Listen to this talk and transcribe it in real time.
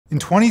In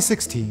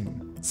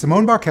 2016,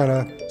 Simone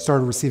Barchetta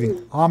started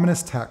receiving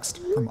ominous text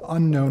from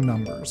unknown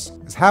numbers.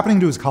 It was happening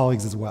to his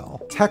colleagues as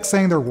well. Texts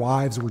saying their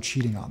wives were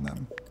cheating on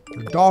them,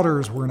 their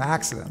daughters were in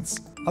accidents.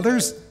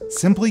 Others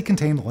simply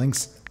contained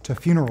links to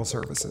funeral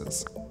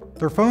services.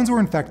 Their phones were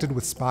infected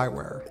with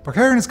spyware.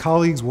 Barchetta and his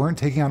colleagues weren't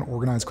taking on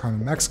organized crime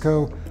in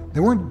Mexico. They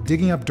weren't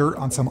digging up dirt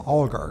on some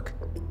oligarch.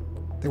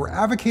 They were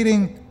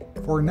advocating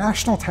for a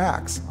national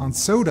tax on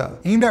soda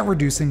aimed at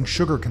reducing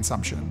sugar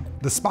consumption.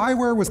 The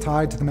spyware was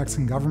tied to the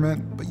Mexican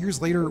government, but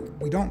years later,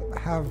 we don't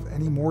have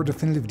any more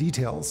definitive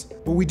details.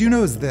 What we do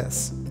know is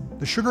this: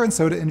 the sugar and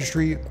soda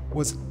industry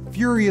was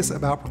furious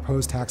about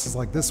proposed taxes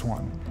like this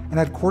one, and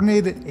had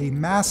coordinated a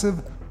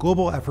massive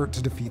global effort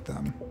to defeat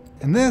them.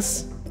 And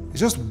this is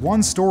just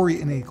one story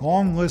in a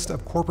long list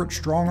of corporate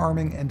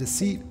strong-arming and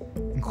deceit,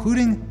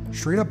 including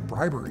straight-up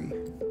bribery.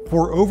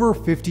 For over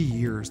 50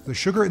 years, the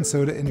sugar and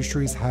soda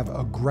industries have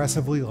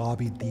aggressively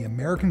lobbied the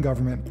American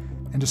government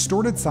and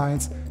distorted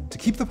science to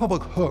keep the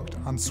public hooked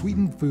on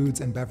sweetened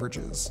foods and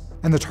beverages.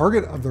 And the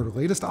target of their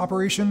latest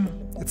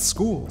operation? It's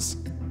schools.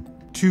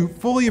 To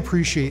fully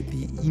appreciate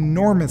the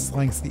enormous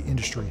lengths the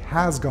industry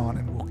has gone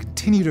and will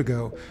continue to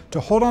go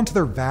to hold on to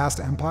their vast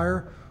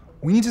empire,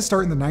 we need to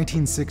start in the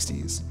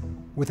 1960s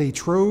with a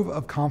trove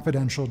of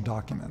confidential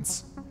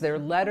documents. Their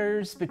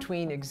letters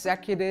between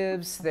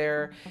executives,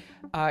 their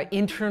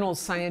internal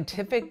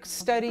scientific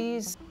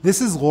studies.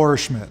 This is Laura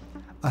Schmidt,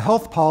 a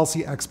health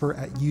policy expert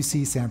at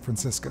UC San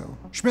Francisco.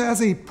 Schmidt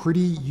has a pretty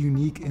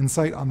unique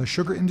insight on the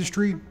sugar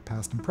industry,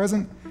 past and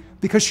present,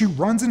 because she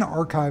runs an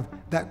archive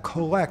that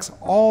collects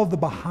all the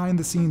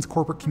behind-the-scenes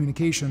corporate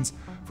communications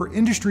for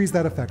industries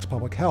that affect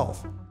public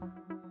health.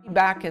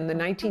 Back in the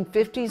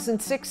 1950s and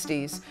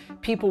 60s,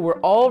 people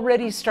were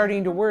already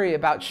starting to worry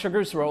about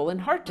sugar's role in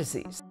heart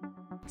disease.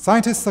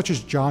 Scientists such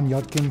as John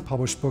Yudkin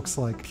published books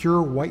like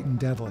Pure, White, and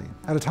Deadly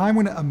at a time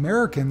when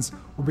Americans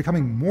were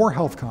becoming more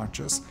health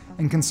conscious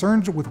and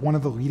concerned with one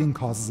of the leading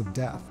causes of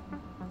death: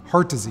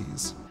 heart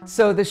disease.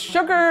 So the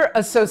Sugar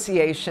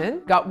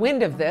Association got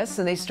wind of this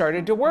and they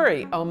started to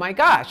worry. Oh my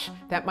gosh,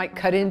 that might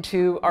cut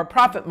into our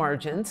profit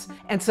margins.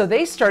 And so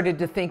they started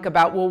to think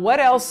about, well,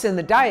 what else in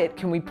the diet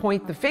can we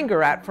point the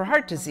finger at for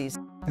heart disease?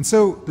 And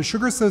so the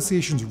Sugar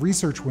Association's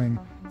research wing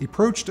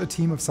approached a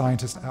team of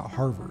scientists at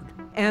Harvard.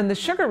 And the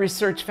Sugar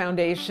Research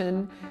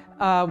Foundation,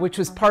 which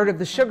was part of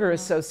the Sugar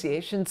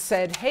Association,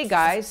 said, hey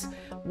guys,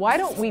 why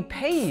don't we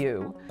pay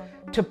you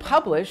to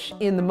publish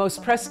in the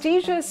most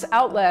prestigious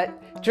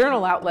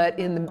journal outlet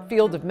in the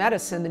field of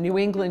medicine, the New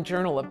England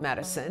Journal of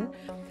Medicine,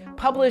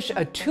 publish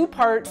a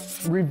two-part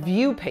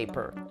review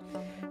paper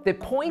that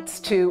points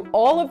to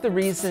all of the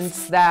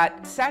reasons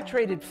that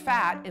saturated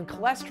fat and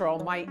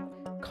cholesterol might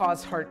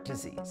cause heart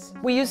disease.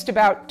 We used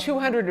about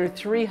 200 or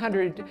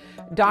 300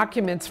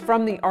 documents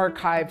from the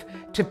archive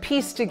to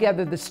piece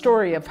together the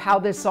story of how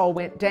this all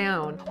went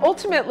down.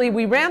 Ultimately,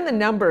 we ran the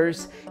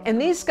numbers, and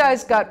these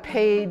guys got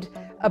paid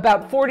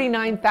about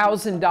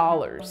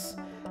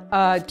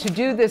 $49,000 to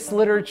do this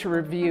literature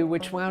review,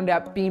 which wound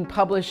up being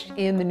published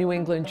in the New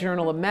England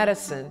Journal of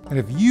Medicine. And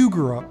if you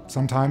grew up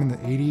sometime in the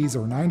 80s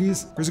or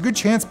 90s, there's a good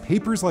chance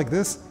papers like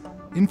this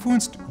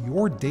influenced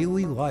your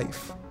daily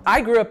life.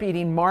 I grew up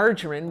eating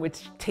margarine,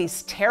 which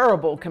tastes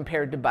terrible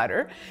compared to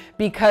butter,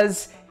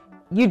 because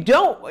you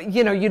don't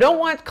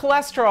want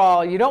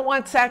cholesterol, you don't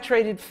want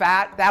saturated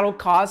fat, that'll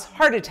cause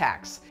heart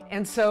attacks.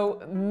 And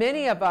so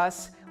many of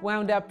us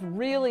wound up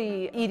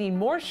really eating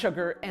more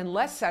sugar and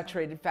less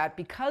saturated fat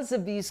because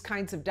of these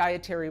kinds of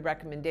dietary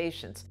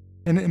recommendations.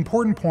 An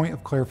important point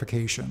of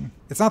clarification: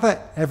 it's not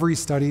that every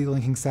study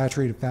linking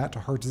saturated fat to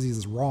heart disease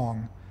is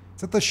wrong.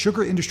 It's that the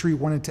sugar industry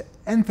wanted to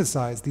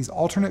emphasize these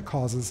alternate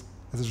causes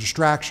as a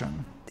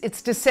distraction.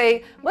 It's to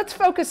say, let's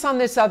focus on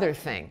this other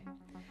thing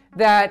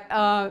that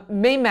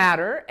may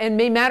matter and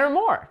may matter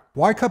more.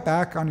 Why cut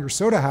back on your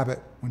soda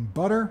habit when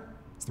butter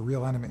is the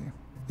real enemy?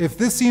 If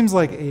this seems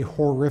like a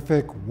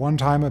horrific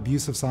one-time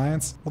abuse of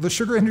science, well, the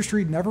sugar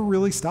industry never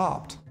really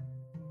stopped.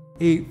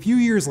 A few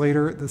years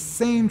later, the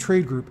same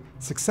trade group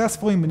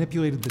successfully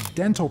manipulated the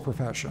dental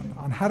profession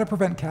on how to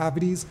prevent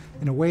cavities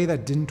in a way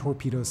that didn't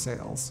torpedo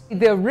sales.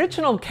 The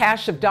original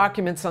cache of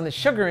documents on the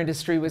sugar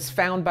industry was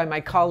found by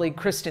my colleague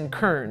Kristen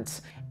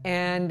Kearns.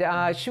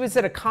 And she was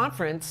at a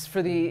conference for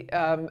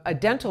a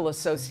dental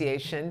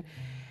association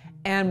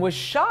and was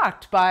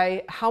shocked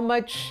by how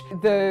much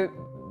the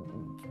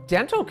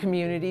dental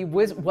community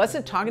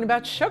wasn't talking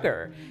about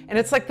sugar. And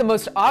it's like the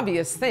most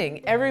obvious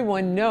thing.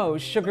 Everyone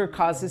knows sugar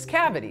causes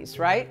cavities,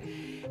 right?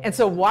 And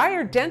so why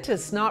are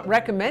dentists not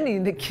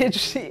recommending that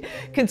kids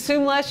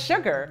consume less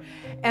sugar?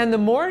 And the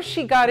more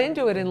she got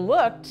into it and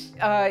looked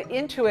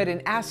into it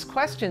and asked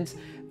questions,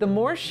 the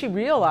more she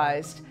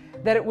realized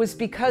that it was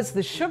because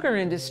the sugar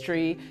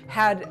industry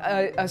had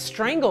a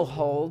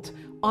stranglehold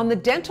on the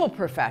dental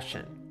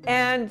profession.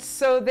 And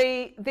so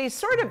they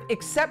sort of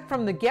accept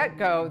from the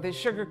get-go that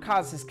sugar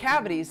causes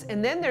cavities,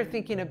 and then they're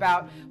thinking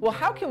about, well,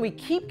 how can we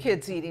keep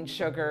kids eating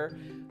sugar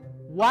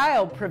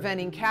while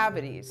preventing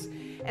cavities?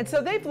 And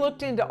so they've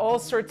looked into all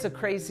sorts of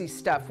crazy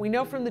stuff. We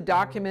know from the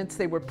documents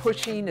they were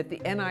pushing at the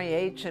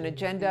NIH an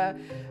agenda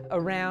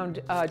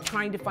around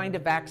trying to find a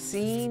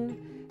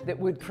vaccine that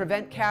would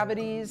prevent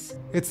cavities.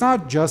 It's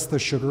not just the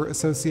Sugar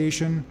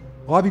Association.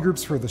 Lobby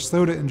groups for the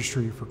soda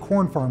industry, for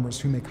corn farmers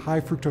who make high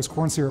fructose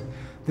corn syrup,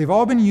 they've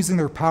all been using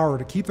their power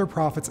to keep their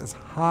profits as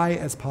high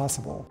as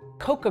possible.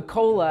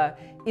 Coca-Cola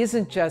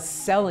isn't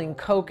just selling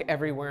Coke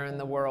everywhere in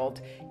the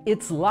world,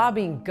 it's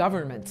lobbying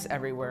governments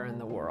everywhere in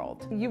the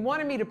world. You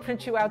wanted me to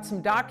print you out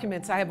some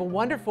documents. I have a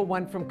wonderful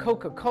one from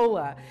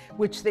Coca-Cola,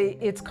 which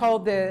it's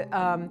called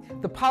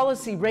the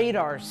Policy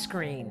Radar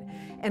Screen.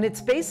 And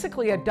it's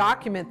basically a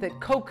document that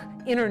Coke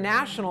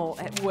International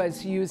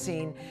was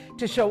using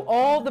to show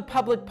all the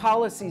public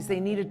policies they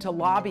needed to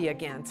lobby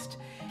against.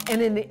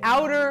 And in the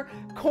outer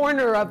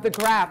corner of the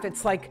graph,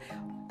 it's like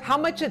how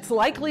much it's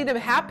likely to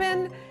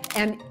happen,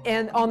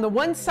 and on the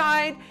one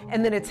side,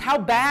 and then it's how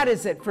bad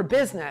is it for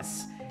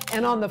business.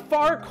 And on the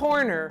far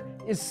corner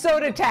is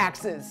soda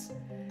taxes.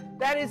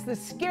 That is the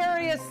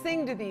scariest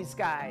thing to these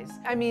guys.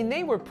 I mean,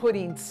 they were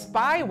putting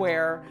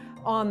spyware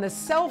on the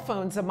cell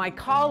phones of my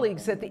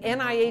colleagues at the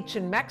NIH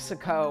in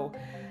Mexico,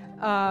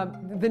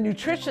 the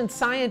nutrition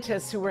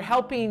scientists who were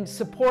helping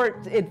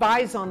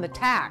advise on the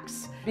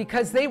tax,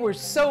 because they were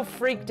so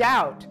freaked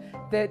out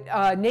that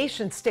a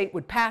nation state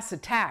would pass a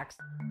tax.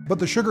 But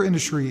the sugar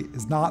industry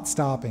is not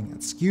stopping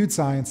at skewed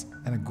science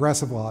and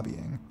aggressive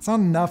lobbying. It's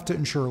not enough to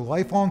ensure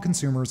lifelong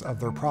consumers of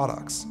their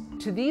products.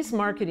 To these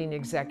marketing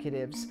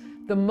executives,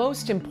 the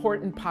most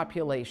important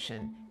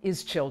population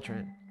is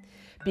children,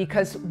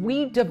 because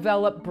we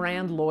develop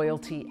brand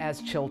loyalty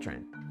as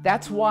children.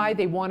 That's why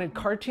they wanted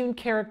cartoon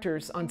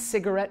characters on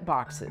cigarette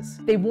boxes.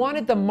 They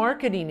wanted the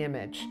marketing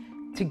image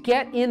to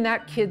get in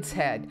that kid's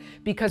head,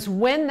 because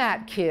when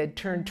that kid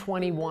turned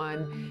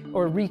 21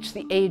 or reached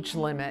the age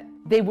limit,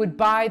 they would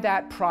buy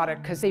that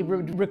product because they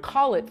would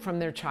recall it from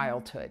their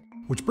childhood.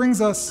 Which brings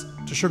us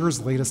to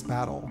sugar's latest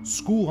battle,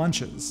 school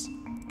lunches.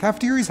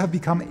 Cafeterias have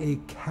become a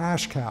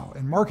cash cow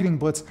and marketing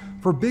blitz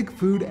for big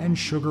food and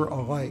sugar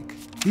alike.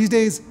 These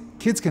days,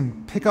 kids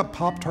can pick up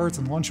Pop-Tarts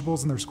and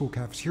Lunchables in their school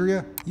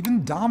cafeteria.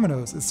 Even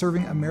Domino's is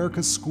serving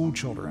America's school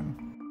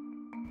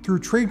children. Through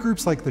trade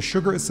groups like the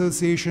Sugar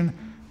Association,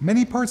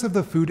 many parts of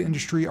the food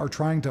industry are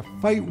trying to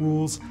fight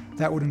rules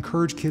that would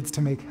encourage kids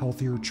to make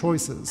healthier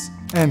choices.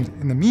 And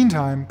in the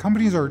meantime,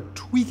 companies are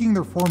tweaking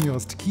their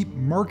formulas to keep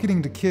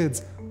marketing to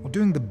kids while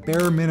doing the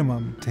bare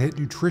minimum to hit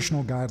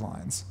nutritional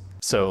guidelines.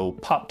 So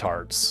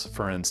Pop-Tarts,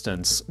 for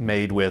instance,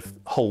 made with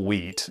whole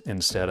wheat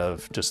instead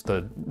of just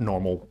the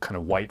normal kind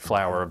of white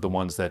flour of the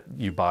ones that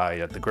you buy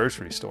at the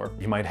grocery store.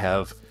 You might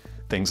have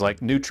things like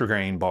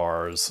Nutri-Grain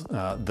bars,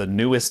 the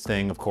newest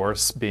thing, of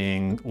course,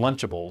 being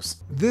Lunchables.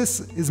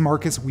 This is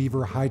Marcus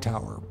Weaver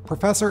Hightower,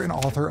 professor and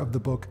author of the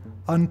book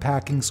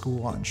Unpacking School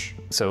Lunch.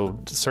 So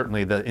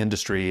certainly the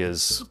industry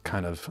is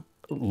kind of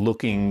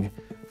looking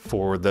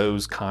for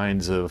those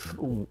kinds of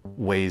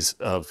ways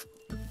of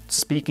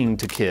speaking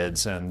to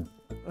kids and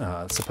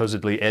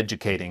supposedly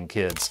educating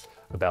kids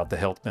about the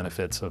health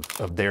benefits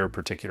of their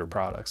particular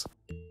products.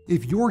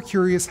 If you're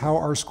curious how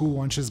our school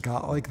lunches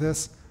got like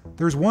this,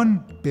 there's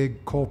one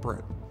big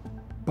culprit: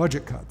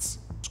 budget cuts.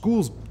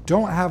 Schools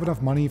don't have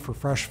enough money for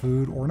fresh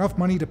food or enough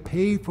money to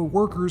pay for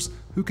workers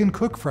who can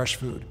cook fresh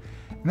food.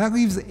 And that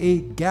leaves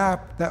a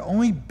gap that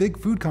only big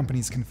food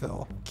companies can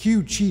fill.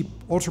 Cue cheap,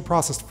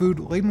 ultra-processed food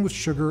laden with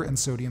sugar and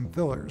sodium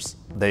fillers.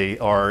 They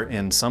are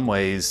in some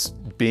ways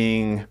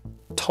being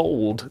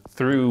told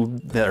through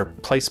their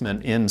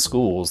placement in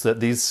schools that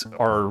these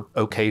are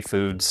okay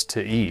foods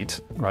to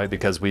eat, right?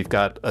 Because we've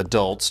got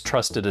adults,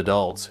 trusted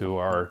adults, who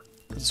are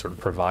sort of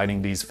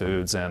providing these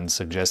foods and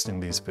suggesting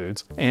these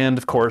foods. And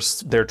of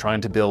course, they're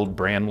trying to build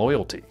brand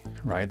loyalty,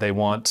 right? They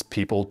want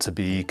people to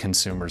be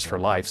consumers for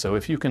life. So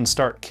if you can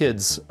start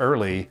kids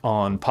early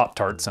on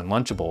Pop-Tarts and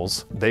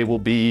Lunchables, they will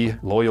be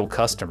loyal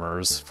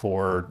customers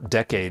for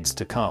decades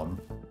to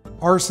come.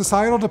 Our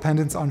societal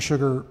dependence on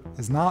sugar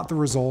is not the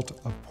result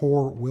of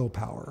poor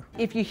willpower.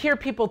 If you hear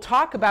people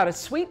talk about a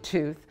sweet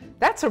tooth,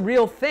 that's a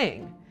real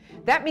thing.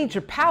 That means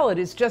your palate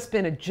has just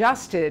been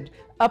adjusted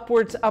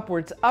upwards,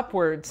 upwards,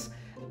 upwards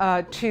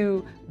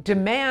to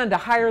demand a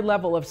higher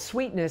level of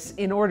sweetness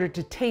in order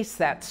to taste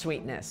that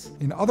sweetness.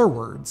 In other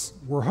words,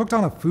 we're hooked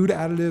on a food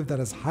additive that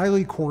is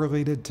highly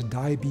correlated to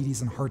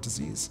diabetes and heart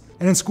disease.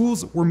 And in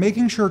schools, we're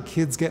making sure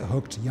kids get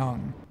hooked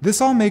young. This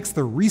all makes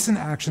the recent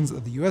actions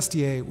of the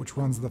USDA, which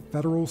runs the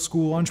federal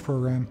school lunch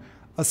program,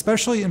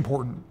 especially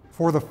important.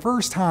 For the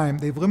first time,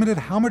 they've limited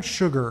how much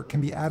sugar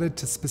can be added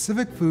to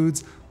specific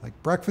foods like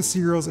breakfast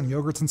cereals and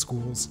yogurts in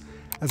schools,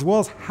 as well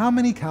as how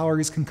many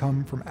calories can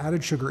come from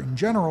added sugar in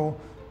general,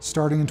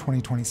 starting in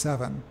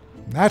 2027.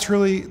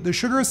 Naturally, the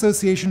Sugar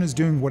Association is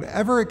doing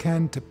whatever it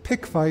can to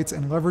pick fights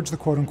and leverage the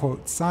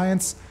quote-unquote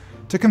science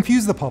to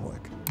confuse the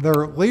public.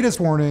 Their latest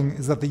warning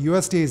is that the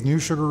USDA's new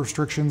sugar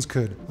restrictions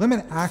could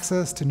limit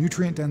access to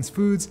nutrient-dense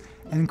foods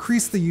and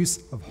increase the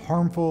use of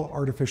harmful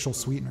artificial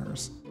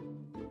sweeteners.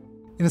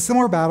 In a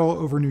similar battle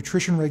over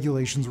nutrition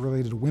regulations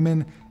related to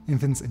women,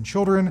 infants, and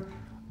children,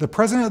 the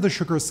president of the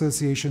Sugar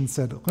Association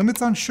said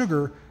limits on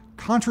sugar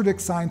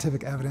contradict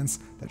scientific evidence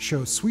that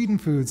shows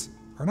sweetened foods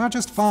are not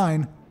just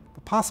fine,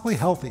 but possibly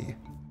healthy.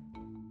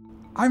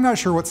 I'm not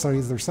sure what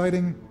studies they're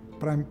citing,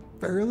 but I'm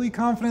fairly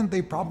confident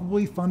they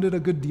probably funded a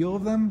good deal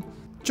of them.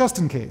 Just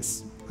in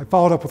case, I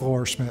followed up with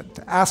Laura Schmidt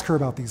to ask her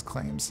about these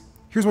claims.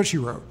 Here's what she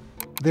wrote.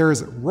 There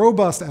is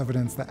robust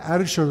evidence that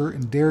added sugar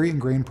in dairy and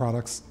grain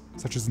products,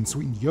 such as in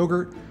sweetened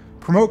yogurt,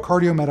 promote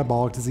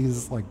cardiometabolic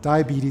diseases like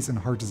diabetes and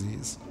heart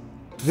disease.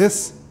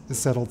 This is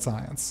settled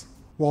science.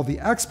 While the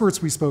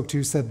experts we spoke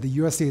to said the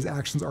USDA's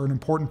actions are an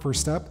important first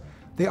step,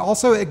 they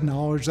also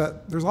acknowledge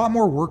that there's a lot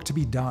more work to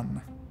be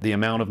done. The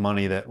amount of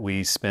money that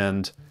we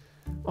spend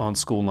on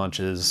school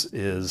lunches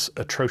is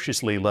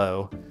atrociously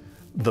low.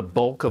 The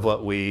bulk of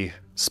what we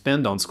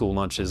spend on school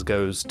lunches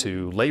goes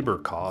to labor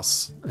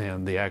costs,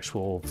 and the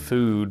actual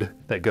food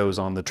that goes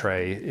on the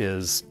tray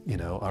is,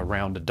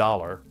 around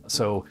 $1.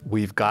 So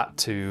we've got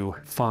to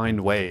find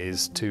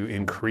ways to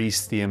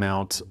increase the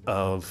amount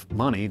of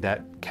money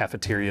that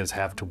cafeterias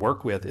have to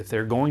work with if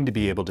they're going to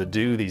be able to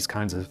do these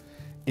kinds of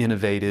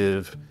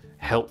innovative,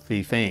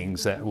 healthy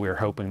things that we're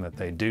hoping that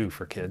they do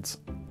for kids.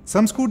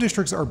 Some school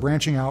districts are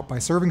branching out by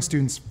serving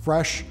students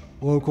fresh,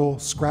 local,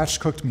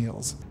 scratch-cooked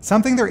meals,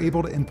 something they're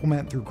able to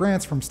implement through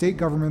grants from state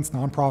governments,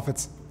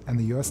 nonprofits, and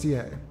the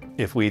USDA.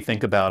 If we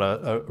think about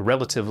a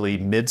relatively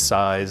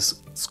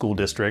mid-size school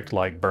district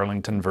like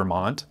Burlington,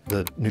 Vermont,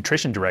 the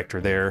nutrition director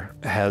there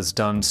has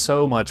done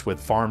so much with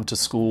farm to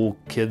school.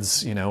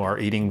 Kids, are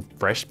eating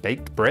fresh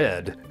baked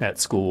bread at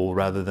school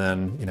rather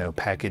than,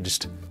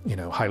 packaged,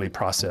 highly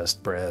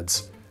processed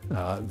breads,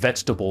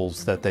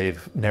 vegetables that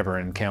they've never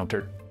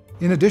encountered.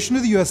 In addition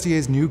to the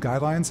USDA's new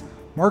guidelines,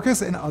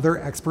 Marcus and other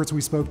experts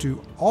we spoke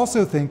to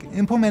also think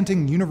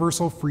implementing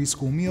universal free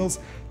school meals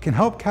can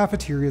help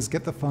cafeterias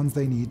get the funds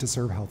they need to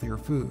serve healthier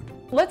food.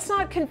 Let's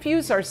not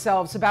confuse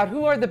ourselves about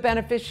who are the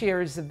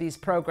beneficiaries of these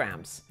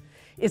programs.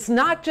 It's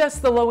not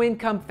just the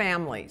low-income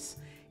families.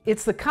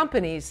 It's the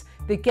companies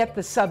that get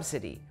the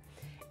subsidy.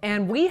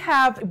 And we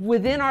have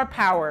within our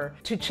power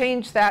to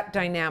change that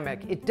dynamic.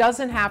 It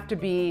doesn't have to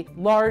be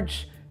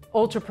large,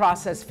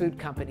 ultra-processed food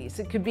companies.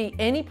 It could be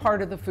any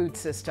part of the food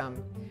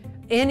system,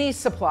 any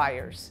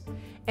suppliers.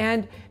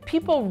 And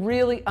people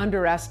really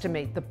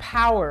underestimate the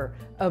power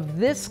of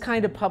this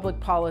kind of public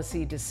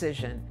policy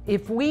decision.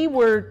 If we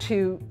were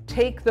to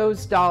take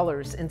those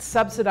dollars and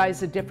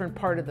subsidize a different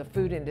part of the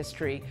food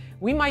industry,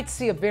 we might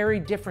see a very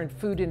different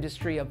food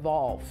industry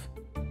evolve.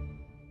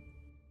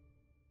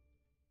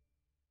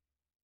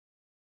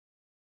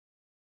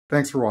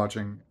 Thanks for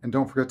watching, and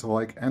don't forget to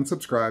like and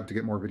subscribe to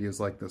get more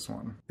videos like this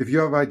one. If you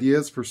have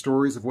ideas for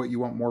stories of what you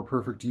want More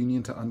Perfect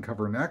Union to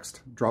uncover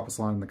next, drop us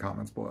a line in the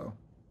comments below.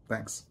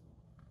 Thanks.